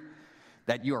forsake you,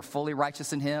 that you are fully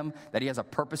righteous in him, that he has a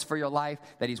purpose for your life,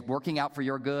 that he's working out for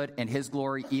your good and his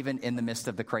glory, even in the midst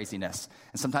of the craziness.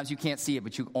 And sometimes you can't see it,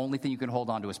 but the only thing you can hold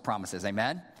on to is promises.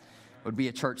 Amen? Would be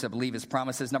a church that believe his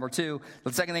promises. Number 2,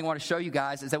 the second thing I want to show you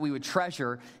guys is that we would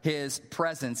treasure his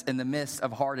presence in the midst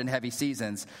of hard and heavy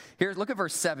seasons. Look at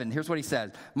verse 7. Here's what he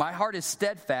says. My heart is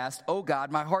steadfast. Oh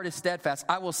God, my heart is steadfast.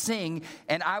 I will sing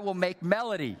and I will make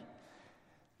melody.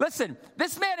 Listen,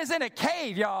 this man is in a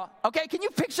cave, y'all. Okay, can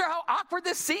you picture how awkward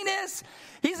this scene is?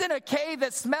 He's in a cave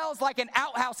that smells like an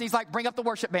outhouse. He's like, bring up the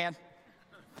worship band.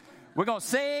 We're going to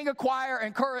sing a choir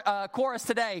and chorus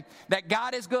today that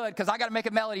God is good, because I got to make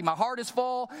a melody. My heart is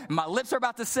full, and my lips are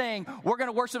about to sing. We're going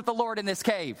to worship the Lord in this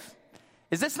cave.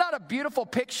 Is this not a beautiful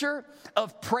picture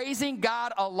of praising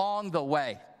God along the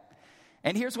way?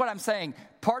 And here's what I'm saying.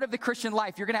 Part of the Christian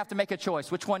life, you're going to have to make a choice.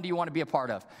 Which one do you want to be a part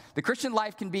of? The Christian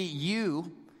life can be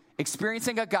you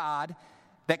experiencing a God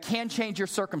that can change your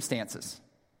circumstances,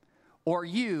 or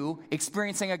you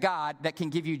experiencing a God that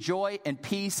can give you joy and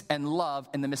peace and love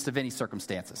in the midst of any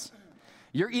circumstances.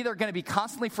 You're either going to be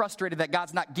constantly frustrated that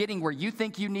God's not getting where you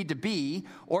think you need to be,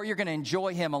 or you're going to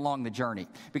enjoy him along the journey.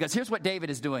 Because here's what David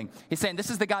is doing. He's saying, this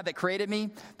is the God that created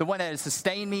me, the one that has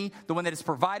sustained me, the one that has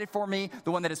provided for me,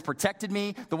 the one that has protected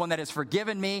me, the one that has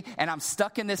forgiven me, and I'm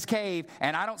stuck in this cave,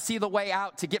 and I don't see the way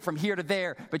out to get from here to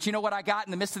there. But you know what I got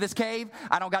in the midst of this cave?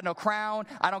 I don't got no crown.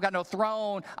 I don't got no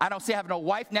throne. I have no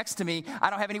wife next to me. I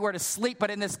don't have anywhere to sleep but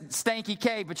in this stanky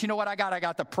cave. But you know what I got? I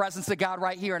got the presence of God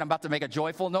right here, and I'm about to make a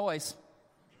joyful noise.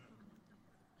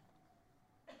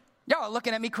 Y'all are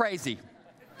looking at me crazy.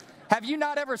 Have you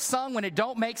not ever sung when it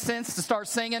don't make sense to start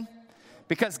singing?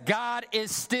 Because God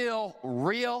is still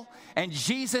real, and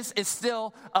Jesus is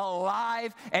still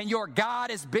alive, and your God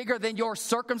is bigger than your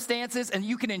circumstances, and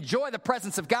you can enjoy the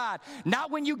presence of God, not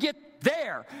when you get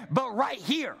there, but right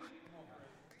here.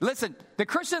 Listen, the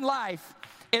Christian life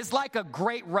is like a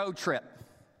great road trip.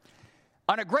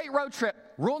 On a great road trip,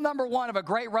 rule number one of a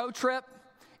great road trip,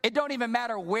 it don't even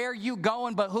matter where you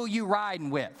going, but who you riding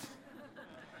with.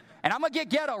 And I'm going to get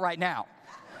ghetto right now.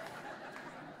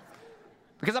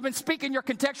 Because I've been speaking your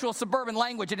contextual suburban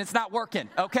language and it's not working,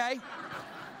 okay?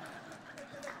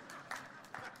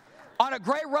 On a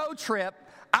great road trip,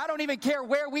 I don't even care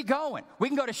where we going. We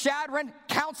can go to Chadron,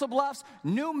 Council Bluffs,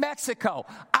 New Mexico.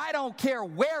 I don't care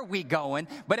where we going,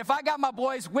 but if I got my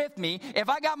boys with me, if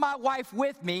I got my wife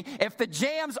with me, if the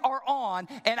jams are on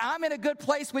and I'm in a good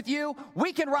place with you,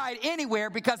 we can ride anywhere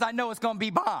because I know it's going to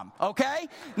be bomb, okay?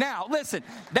 Now, listen,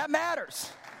 that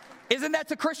matters. Isn't that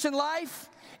the Christian life?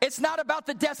 It's not about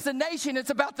the destination, it's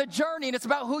about the journey, and it's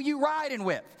about who you riding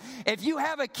with. If you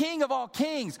have a King of all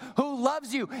kings who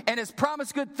loves you and has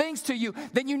promised good things to you,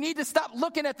 then you need to stop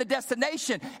looking at the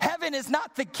destination. Heaven is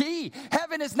not the key.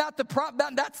 Heaven is not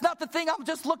that's not the thing I'm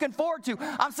just looking forward to.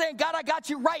 I'm saying, God, I got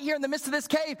you right here in the midst of this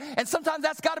cave, and sometimes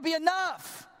that's got to be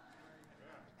enough.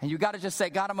 And you got to just say,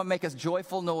 God, I'm going to make a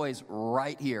joyful noise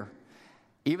right here,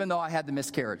 even though I had the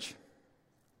miscarriage,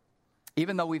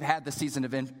 even though we've had the season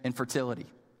of infertility.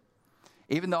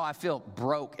 Even though I feel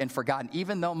broke and forgotten,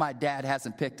 even though my dad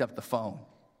hasn't picked up the phone,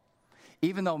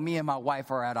 even though me and my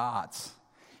wife are at odds,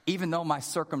 even though my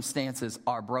circumstances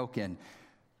are broken,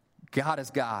 God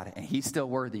is God, and he's still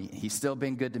worthy. He's still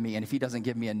been good to me, and if he doesn't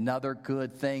give me another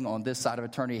good thing on this side of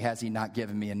eternity, has he not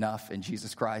given me enough in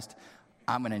Jesus Christ?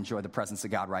 I'm going to enjoy the presence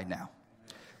of God right now.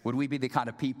 Would we be the kind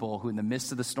of people who in the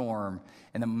midst of the storm,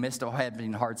 in the midst of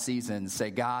having hard seasons,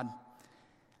 say, God,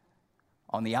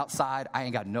 on the outside, I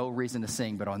ain't got no reason to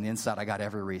sing, but on the inside, I got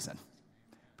every reason.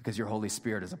 Because your Holy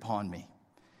Spirit is upon me,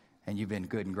 and you've been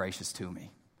good and gracious to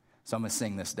me. So I'm going to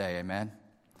sing this day, amen?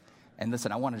 And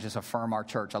listen, I want to just affirm our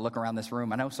church. I look around this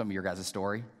room. I know some of your guys'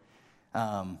 story.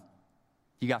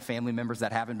 You got family members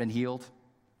that haven't been healed.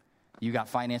 You got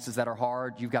finances that are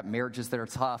hard. You've got marriages that are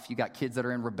tough. You got kids that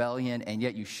are in rebellion, and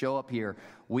yet you show up here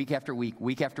week after week,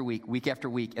 week after week, week after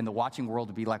week, and the watching world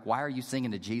would be like, why are you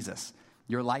singing to Jesus?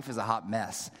 Your life is a hot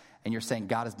mess, and you're saying,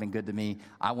 God has been good to me.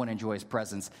 I want to enjoy his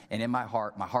presence. And in my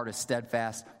heart is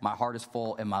steadfast, my heart is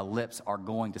full, and my lips are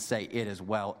going to say, it is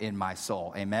well in my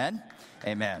soul. Amen?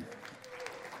 Amen.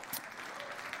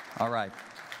 All right.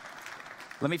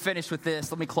 Let me finish with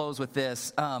this. Let me close with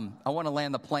this. I want to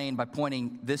land the plane by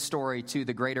pointing this story to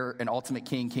the greater and ultimate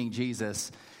King, King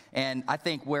Jesus. And I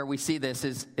think where we see this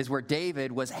is where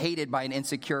David was hated by an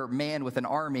insecure man with an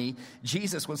army.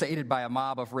 Jesus was hated by a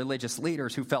mob of religious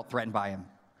leaders who felt threatened by him.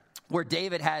 Where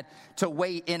David had to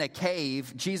wait in a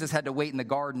cave, Jesus had to wait in the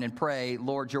garden and pray,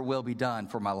 Lord, your will be done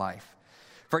for my life.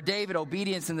 For David,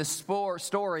 obedience in this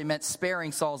story meant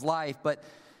sparing Saul's life, but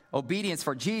obedience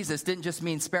for Jesus didn't just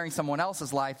mean sparing someone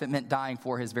else's life, it meant dying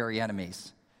for his very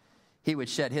enemies. He would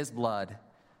shed his blood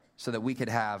so that we could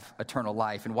have eternal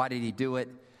life. And why did he do it?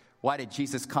 Why did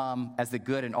Jesus come as the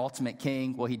good and ultimate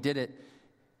King? Well, he did it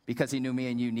because he knew me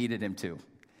and you needed him to.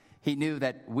 He knew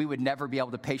that we would never be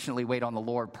able to patiently wait on the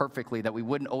Lord perfectly, that we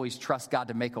wouldn't always trust God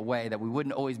to make a way, that we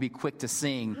wouldn't always be quick to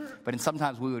sing, but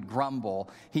sometimes we would grumble.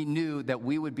 He knew that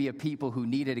we would be a people who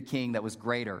needed a king that was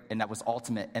greater and that was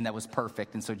ultimate and that was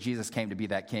perfect, and so Jesus came to be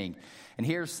that king. And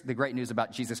here's the great news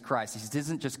about Jesus Christ. He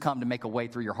doesn't just come to make a way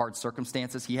through your hard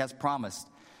circumstances. He has promised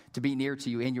to be near to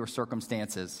you in your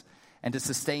circumstances, and to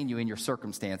sustain you in your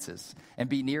circumstances and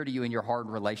be near to you in your hard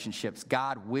relationships.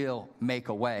 God will make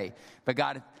a way. But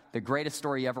God, the greatest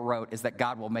story he ever wrote is that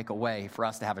God will make a way for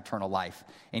us to have eternal life.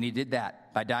 And he did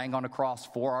that by dying on a cross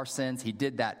for our sins. He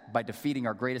did that by defeating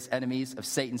our greatest enemies of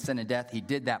Satan, sin, and death. He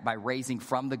did that by raising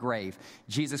from the grave.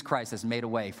 Jesus Christ has made a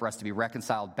way for us to be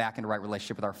reconciled back into right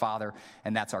relationship with our Father,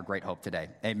 and that's our great hope today.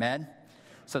 Amen?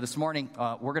 So this morning,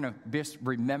 we're going to just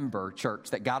remember, church,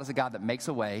 that God is a God that makes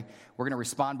a way. We're going to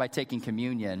respond by taking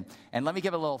communion. And let me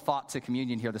give a little thought to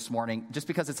communion here this morning. Just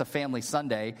because it's a family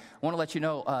Sunday, I want to let you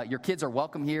know your kids are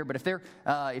welcome here. But if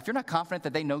you're not confident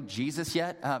that they know Jesus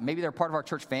yet, maybe they're part of our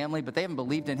church family, but they haven't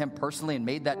believed in him personally and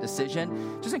made that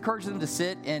decision, just encourage them to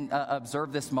sit and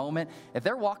observe this moment. If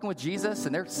they're walking with Jesus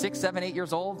and they're 6, 7, 8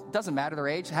 years old, doesn't matter their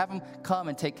age, have them come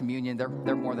and take communion. They're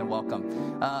more than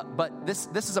welcome. But this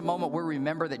is a moment where we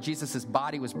remember that Jesus'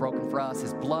 body was broken for us.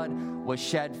 His blood was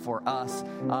shed for us.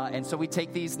 And so we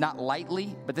take these not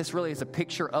lightly, but this really is a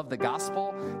picture of the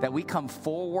gospel, that we come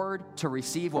forward to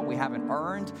receive what we haven't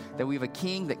earned, that we have a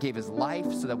king that gave his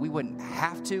life so that we wouldn't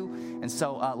have to. And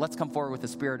so let's come forward with the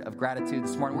spirit of gratitude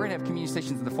this morning. We're going to have communion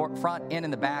stations in the front and in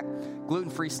the back,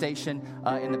 gluten-free station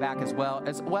in the back as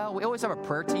well. We always have a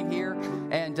prayer team here.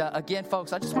 And again,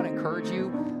 folks, I just want to encourage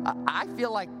you. I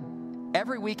feel like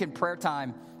every week in prayer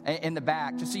time in the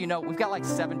back, just so you know, we've got like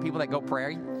 7 people that go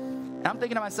pray. And I'm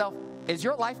thinking to myself, is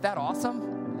your life that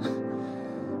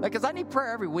awesome? Because I need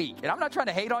prayer every week. And I'm not trying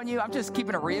to hate on you. I'm just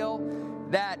keeping it real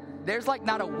that there's like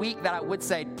not a week that I would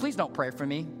say, please don't pray for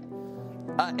me.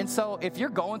 And so if you're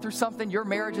going through something, your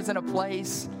marriage is in a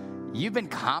place, you've been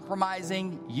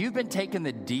compromising, you've been taking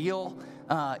the deal,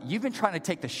 you've been trying to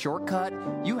take the shortcut,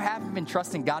 you haven't been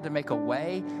trusting God to make a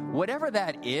way, whatever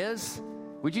that is,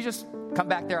 would you just come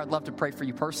back there? I'd love to pray for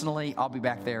you personally. I'll be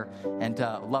back there and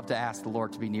love to ask the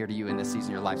Lord to be near to you in this season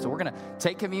of your life. So we're going to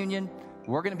take communion.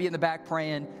 We're going to be in the back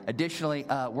praying. Additionally,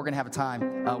 we're going to have a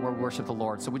time where we worship the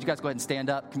Lord. So would you guys go ahead and stand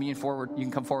up, communion forward? You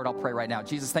can come forward. I'll pray right now.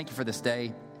 Jesus, thank you for this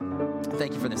day.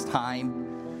 Thank you for this time.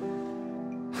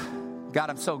 God,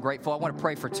 I'm so grateful. I want to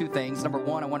pray for two things. Number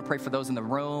one, I want to pray for those in the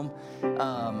room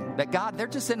that, God, they're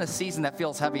just in a season that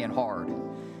feels heavy and hard.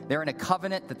 They're in a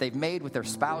covenant that they've made with their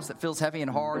spouse that feels heavy and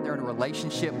hard. They're in a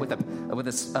relationship with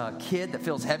a kid that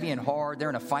feels heavy and hard. They're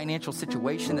in a financial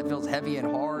situation that feels heavy and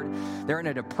hard. They're in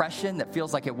a depression that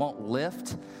feels like it won't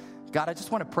lift. God, I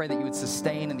just want to pray that you would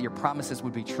sustain and that your promises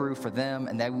would be true for them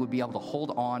and they would be able to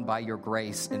hold on by your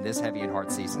grace in this heavy and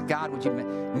hard season. God, would you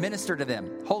minister to them?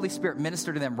 Holy Spirit,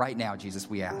 minister to them right now, Jesus,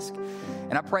 we ask.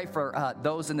 And I pray for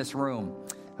those in this room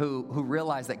who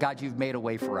realize that, God, you've made a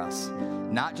way for us,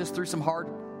 not just through some hard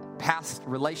past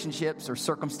relationships or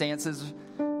circumstances,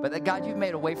 but that, God, you've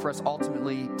made a way for us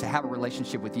ultimately to have a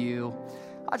relationship with you.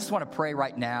 I just want to pray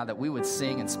right now that we would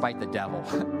sing and spite the devil.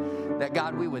 That,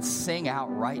 God, we would sing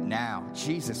out right now,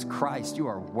 Jesus Christ, you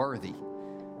are worthy.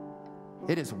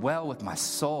 It is well with my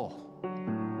soul.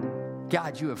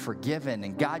 God, you have forgiven,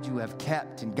 and God, you have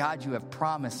kept, and God, you have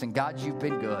promised, and God, you've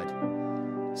been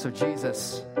good. So,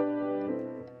 Jesus,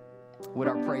 would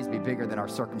our praise be bigger than our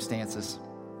circumstances?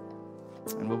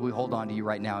 And will we hold on to you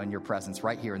right now in your presence,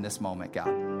 right here in this moment, God?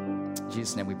 In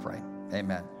Jesus' name we pray.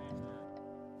 Amen.